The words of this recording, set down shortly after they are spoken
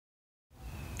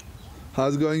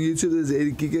How's it going, YouTube? This is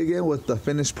 80 Kike again with the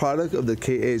finished product of the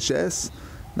KHS.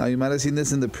 Now, you might have seen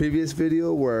this in the previous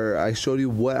video where I showed you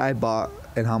what I bought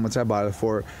and how much I bought it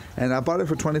for. And I bought it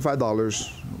for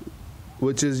 $25,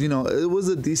 which is, you know, it was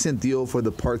a decent deal for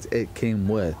the parts it came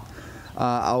with.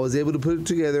 I was able to put it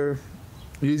together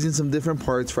using some different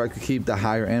parts where I could keep the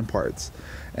higher end parts.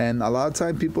 And a lot of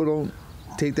time people don't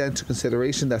take that into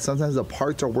consideration, that sometimes the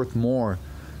parts are worth more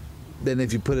than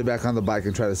if you put it back on the bike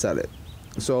and try to sell it.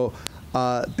 So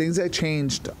things I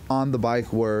changed on the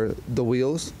bike were the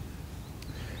wheels.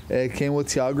 It came with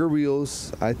Tiagra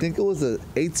wheels. I think it was a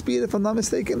 8-speed if I'm not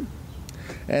mistaken.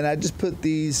 And I just put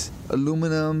these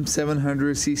aluminum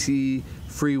 700cc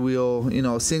freewheel, you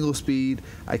know, single speed.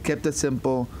 I kept it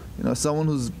simple. You know, someone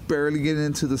who's barely getting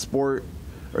into the sport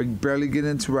or barely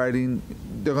getting into riding,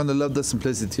 they're gonna love the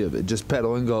simplicity of it. Just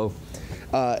pedal and go.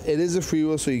 It is a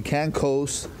freewheel, so you can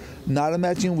coast. Not a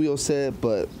matching wheel set,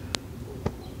 but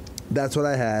that's what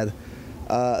I had.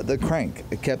 The crank,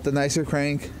 I kept the nicer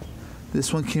crank.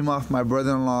 This one came off my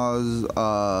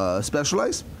brother-in-law's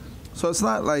Specialized, so it's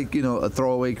not like, you know, a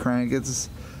throwaway crank. It's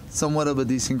somewhat of a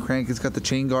decent crank. It's got the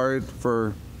chain guard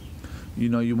for, you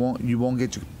know, you won't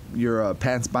get your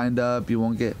pants bind up. You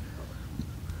won't get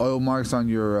oil marks on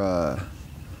your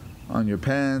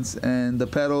pants. And the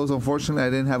pedals, unfortunately, I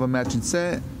didn't have a matching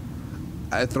set.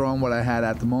 I throw on what I had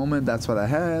at the moment. That's what I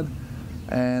had.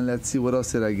 And let's see, what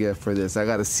else did I get for this? I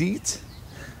got a seat.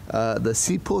 The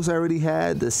seat post I already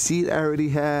had. The seat I already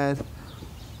had.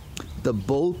 The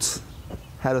bolt,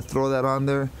 had to throw that on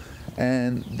there.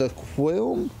 And the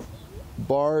quill,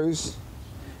 bars,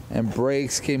 and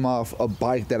brakes came off a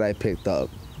bike that I picked up.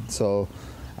 So,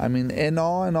 I mean, in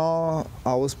all,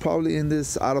 I was probably in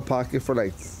this out of pocket for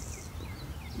like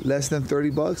less than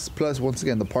 $30. Plus, once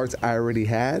again, the parts I already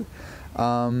had.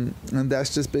 And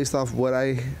that's just based off what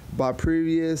I bought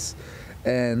previous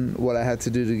and what I had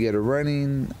to do to get it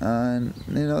running, and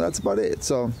you know, that's about it.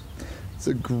 So it's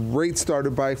a great starter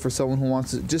bike for someone who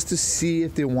wants to, just to see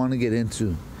if they want to get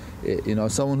into it. You know,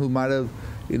 someone who might have,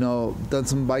 you know, done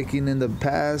some biking in the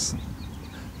past,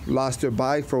 lost their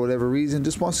bike for whatever reason,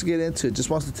 just wants to get into it,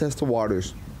 just wants to test the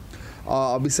waters.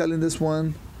 I'll be selling this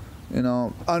one, you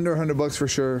know, under $100 for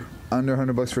sure, under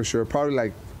 $100 for sure, probably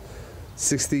like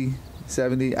 60,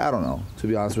 70, I don't know, to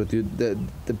be honest with you. That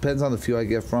depends on the feel I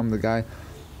get from the guy.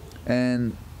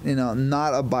 And, you know,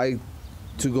 not a bike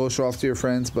to go show off to your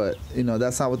friends, but, you know,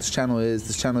 that's not what this channel is.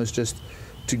 This channel is just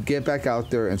to get back out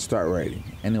there and start riding.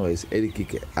 Anyways, 80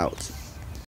 Kike out.